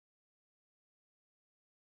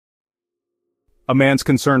A man's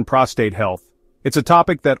concerned prostate health. It's a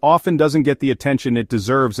topic that often doesn't get the attention it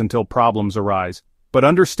deserves until problems arise, but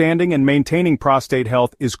understanding and maintaining prostate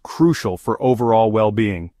health is crucial for overall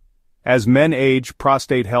well-being. As men age,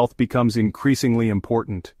 prostate health becomes increasingly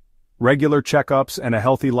important. Regular checkups and a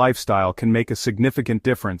healthy lifestyle can make a significant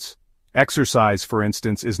difference. Exercise, for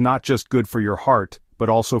instance, is not just good for your heart, but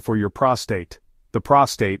also for your prostate. The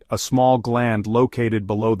prostate, a small gland located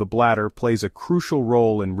below the bladder, plays a crucial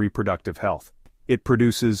role in reproductive health. It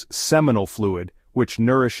produces seminal fluid, which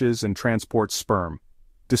nourishes and transports sperm.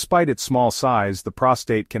 Despite its small size, the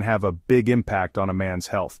prostate can have a big impact on a man's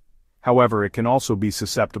health. However, it can also be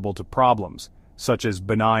susceptible to problems, such as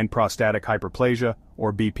benign prostatic hyperplasia,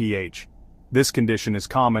 or BPH. This condition is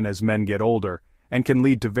common as men get older, and can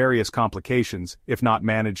lead to various complications if not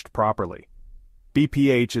managed properly.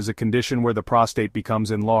 BPH is a condition where the prostate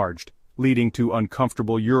becomes enlarged, leading to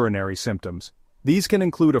uncomfortable urinary symptoms. These can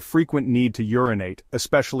include a frequent need to urinate,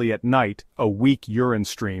 especially at night, a weak urine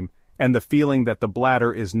stream, and the feeling that the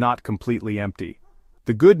bladder is not completely empty.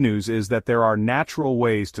 The good news is that there are natural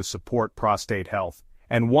ways to support prostate health,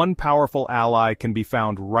 and one powerful ally can be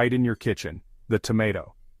found right in your kitchen: the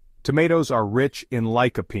tomato. Tomatoes are rich in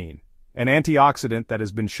lycopene, an antioxidant that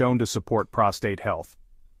has been shown to support prostate health.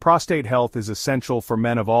 Prostate health is essential for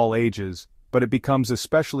men of all ages, but it becomes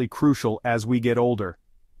especially crucial as we get older.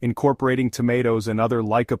 Incorporating tomatoes and other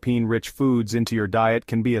lycopene-rich foods into your diet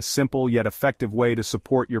can be a simple yet effective way to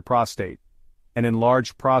support your prostate. An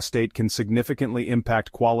enlarged prostate can significantly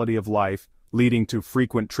impact quality of life, leading to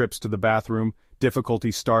frequent trips to the bathroom,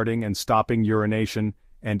 difficulty starting and stopping urination,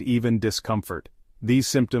 and even discomfort. These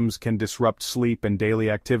symptoms can disrupt sleep and daily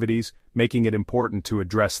activities, making it important to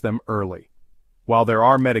address them early. While there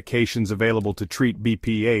are medications available to treat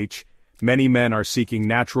BPH, many men are seeking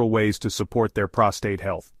natural ways to support their prostate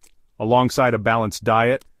health. Alongside a balanced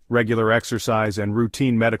diet, regular exercise, and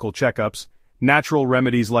routine medical checkups, natural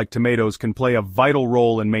remedies like tomatoes can play a vital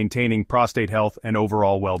role in maintaining prostate health and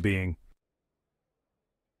overall well-being.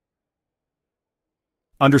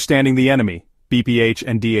 Understanding the enemy, BPH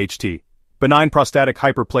and DHT. Benign prostatic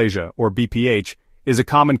hyperplasia, or BPH, is a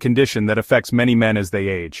common condition that affects many men as they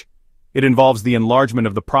age. It involves the enlargement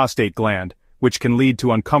of the prostate gland, which can lead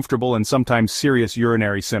to uncomfortable and sometimes serious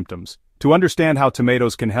urinary symptoms. To understand how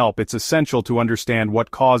tomatoes can help, it's essential to understand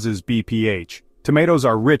what causes BPH. Tomatoes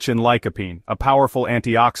are rich in lycopene, a powerful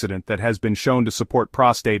antioxidant that has been shown to support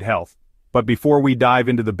prostate health. But before we dive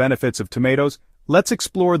into the benefits of tomatoes, let's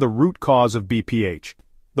explore the root cause of BPH.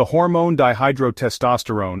 The hormone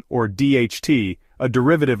dihydrotestosterone, or DHT, a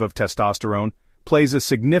derivative of testosterone, plays a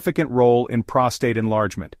significant role in prostate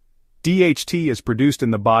enlargement. DHT is produced in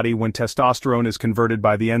the body when testosterone is converted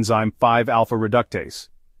by the enzyme 5-alpha reductase.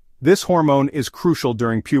 This hormone is crucial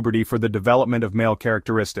during puberty for the development of male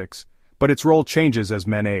characteristics, but its role changes as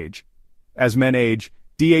men age. As men age,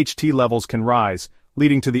 DHT levels can rise,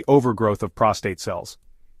 leading to the overgrowth of prostate cells.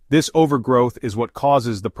 This overgrowth is what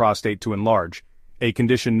causes the prostate to enlarge, a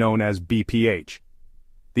condition known as BPH.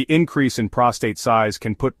 The increase in prostate size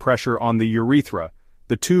can put pressure on the urethra,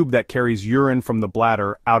 the tube that carries urine from the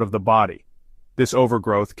bladder out of the body. This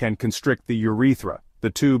overgrowth can constrict the urethra, the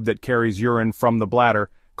tube that carries urine from the bladder,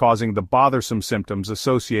 causing the bothersome symptoms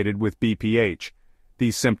associated with BPH.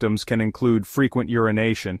 These symptoms can include frequent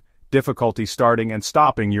urination, difficulty starting and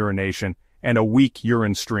stopping urination, and a weak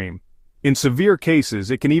urine stream. In severe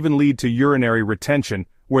cases, it can even lead to urinary retention,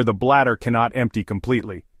 where the bladder cannot empty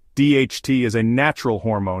completely. DHT is a natural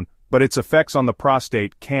hormone, but its effects on the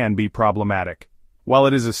prostate can be problematic. While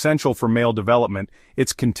it is essential for male development,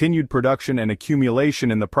 its continued production and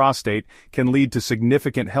accumulation in the prostate can lead to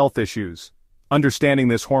significant health issues. Understanding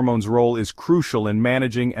this hormone's role is crucial in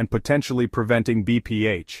managing and potentially preventing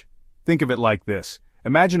BPH. Think of it like this.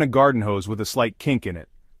 Imagine a garden hose with a slight kink in it.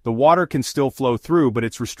 The water can still flow through, but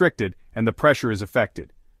it's restricted, and the pressure is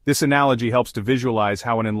affected. This analogy helps to visualize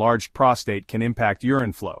how an enlarged prostate can impact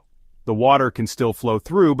urine flow. The water can still flow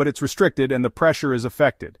through, but it's restricted and the pressure is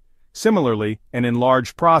affected. Similarly, an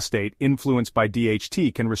enlarged prostate influenced by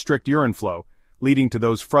DHT can restrict urine flow, leading to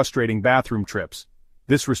those frustrating bathroom trips.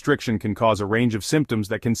 This restriction can cause a range of symptoms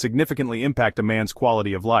that can significantly impact a man's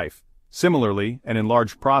quality of life. Similarly, an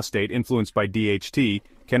enlarged prostate influenced by DHT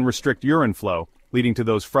can restrict urine flow, leading to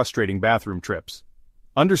those frustrating bathroom trips.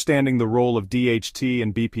 Understanding the role of DHT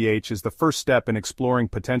and BPH is the first step in exploring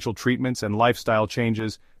potential treatments and lifestyle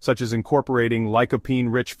changes, such as incorporating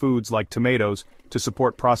lycopene-rich foods like tomatoes to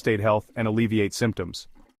support prostate health and alleviate symptoms.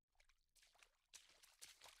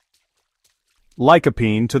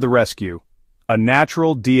 Lycopene to the rescue. A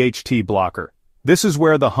natural DHT blocker. This is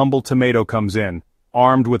where the humble tomato comes in,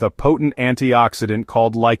 armed with a potent antioxidant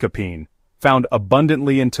called lycopene. Found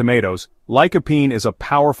abundantly in tomatoes, lycopene is a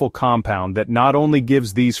powerful compound that not only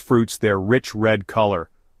gives these fruits their rich red color,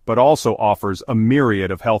 but also offers a myriad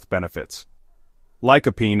of health benefits.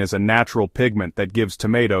 Lycopene is a natural pigment that gives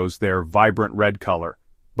tomatoes their vibrant red color,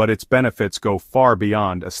 but its benefits go far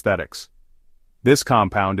beyond aesthetics. This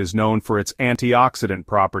compound is known for its antioxidant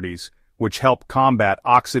properties, which help combat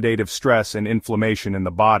oxidative stress and inflammation in the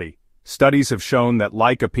body. Studies have shown that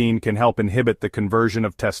lycopene can help inhibit the conversion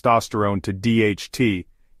of testosterone to DHT,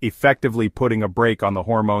 effectively putting a brake on the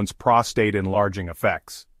hormone's prostate-enlarging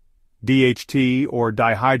effects. DHT, or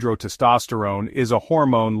dihydrotestosterone, is a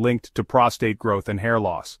hormone linked to prostate growth and hair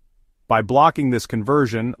loss. By blocking this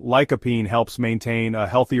conversion, lycopene helps maintain a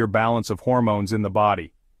healthier balance of hormones in the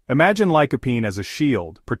body. Imagine lycopene as a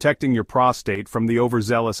shield, protecting your prostate from the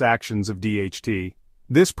overzealous actions of DHT.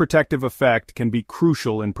 This protective effect can be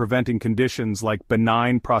crucial in preventing conditions like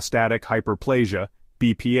benign prostatic hyperplasia,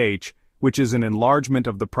 BPH, which is an enlargement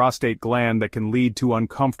of the prostate gland that can lead to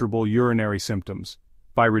uncomfortable urinary symptoms.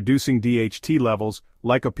 By reducing DHT levels,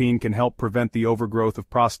 lycopene can help prevent the overgrowth of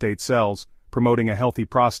prostate cells, promoting a healthy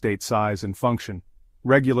prostate size and function.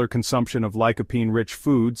 Regular consumption of lycopene-rich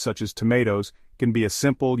foods such as tomatoes can be a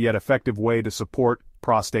simple yet effective way to support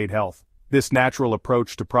prostate health. This natural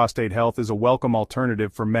approach to prostate health is a welcome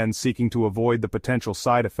alternative for men seeking to avoid the potential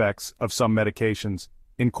side effects of some medications.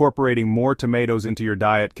 Incorporating more tomatoes into your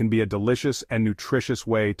diet can be a delicious and nutritious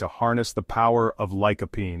way to harness the power of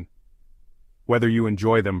lycopene. Whether you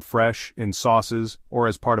enjoy them fresh, in sauces, or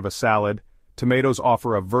as part of a salad, tomatoes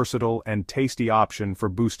offer a versatile and tasty option for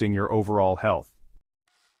boosting your overall health.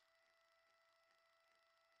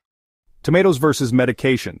 Tomatoes versus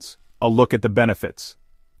medications. A look at the benefits.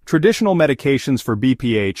 Traditional medications for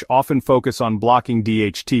BPH often focus on blocking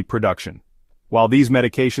DHT production. While these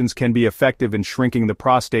medications can be effective in shrinking the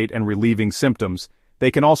prostate and relieving symptoms, they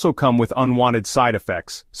can also come with unwanted side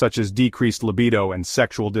effects, such as decreased libido and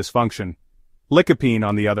sexual dysfunction. Lycopene,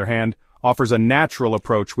 on the other hand, offers a natural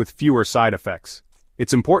approach with fewer side effects.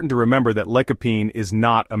 It's important to remember that lycopene is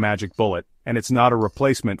not a magic bullet, and it's not a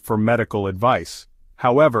replacement for medical advice.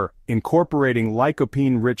 However, incorporating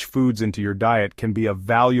lycopene-rich foods into your diet can be a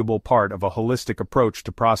valuable part of a holistic approach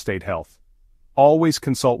to prostate health. Always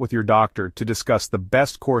consult with your doctor to discuss the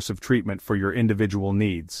best course of treatment for your individual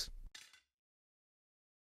needs.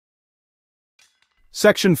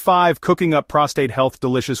 Section 5. Cooking up prostate health.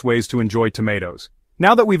 Delicious ways to enjoy tomatoes.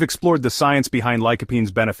 Now that we've explored the science behind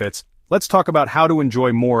lycopene's benefits, let's talk about how to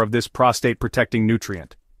enjoy more of this prostate-protecting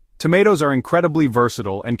nutrient. Tomatoes are incredibly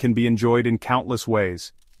versatile and can be enjoyed in countless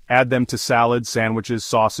ways. Add them to salads, sandwiches,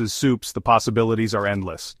 sauces, soups. The possibilities are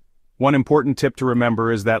endless. One important tip to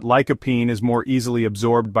remember is that lycopene is more easily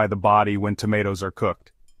absorbed by the body when tomatoes are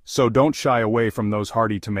cooked. So don't shy away from those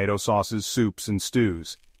hearty tomato sauces, soups, and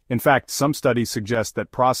stews. In fact, some studies suggest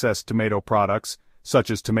that processed tomato products,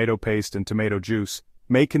 such as tomato paste and tomato juice,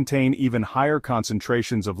 may contain even higher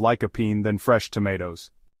concentrations of lycopene than fresh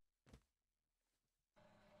tomatoes.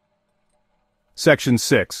 Section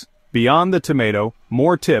 6. Beyond the tomato,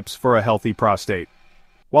 more tips for a healthy prostate.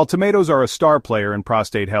 While tomatoes are a star player in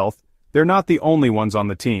prostate health, they're not the only ones on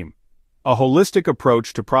the team. A holistic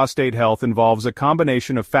approach to prostate health involves a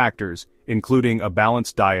combination of factors, including a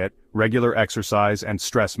balanced diet, regular exercise, and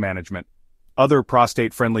stress management. Other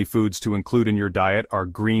prostate-friendly foods to include in your diet are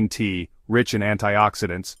green tea, rich in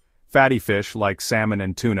antioxidants, fatty fish like salmon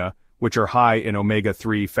and tuna, which are high in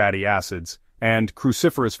omega-3 fatty acids, and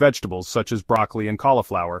cruciferous vegetables such as broccoli and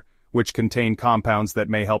cauliflower, which contain compounds that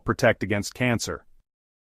may help protect against cancer.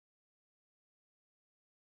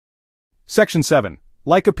 Section 7.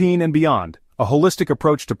 Lycopene and beyond, a holistic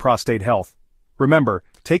approach to prostate health. Remember,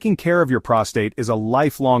 taking care of your prostate is a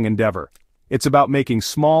lifelong endeavor. It's about making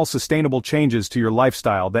small, sustainable changes to your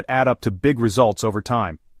lifestyle that add up to big results over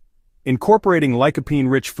time. Incorporating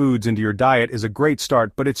lycopene-rich foods into your diet is a great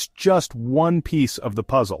start, but it's just one piece of the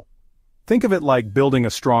puzzle. Think of it like building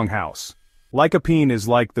a strong house. Lycopene is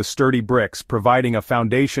like the sturdy bricks, providing a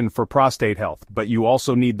foundation for prostate health, but you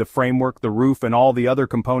also need the framework, the roof, and all the other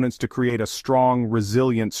components to create a strong,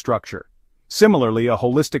 resilient structure. Similarly, a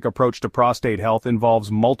holistic approach to prostate health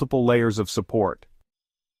involves multiple layers of support.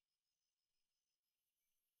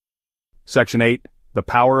 Section 8. The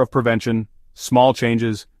power of prevention. Small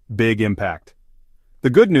changes, big impact. The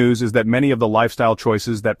good news is that many of the lifestyle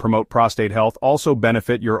choices that promote prostate health also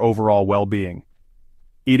benefit your overall well-being.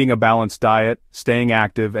 Eating a balanced diet, staying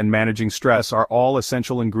active, and managing stress are all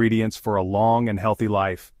essential ingredients for a long and healthy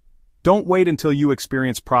life. Don't wait until you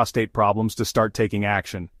experience prostate problems to start taking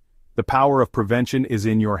action. The power of prevention is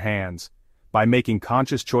in your hands. By making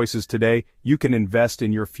conscious choices today, you can invest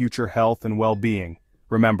in your future health and well-being.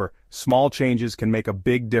 Remember, Small changes can make a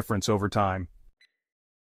big difference over time.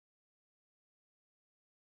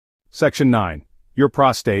 Section 9. Your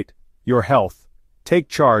prostate, your health. Take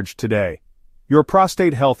charge today. Your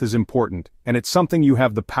prostate health is important, and it's something you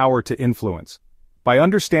have the power to influence. By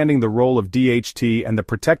understanding the role of DHT and the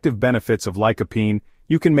protective benefits of Lycopene,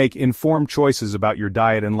 you can make informed choices about your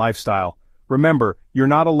diet and lifestyle. Remember, you're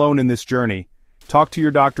not alone in this journey. Talk to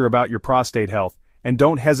your doctor about your prostate health, and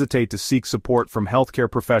don't hesitate to seek support from healthcare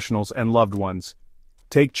professionals and loved ones.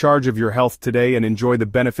 Take charge of your health today and enjoy the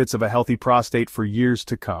benefits of a healthy prostate for years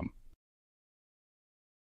to come.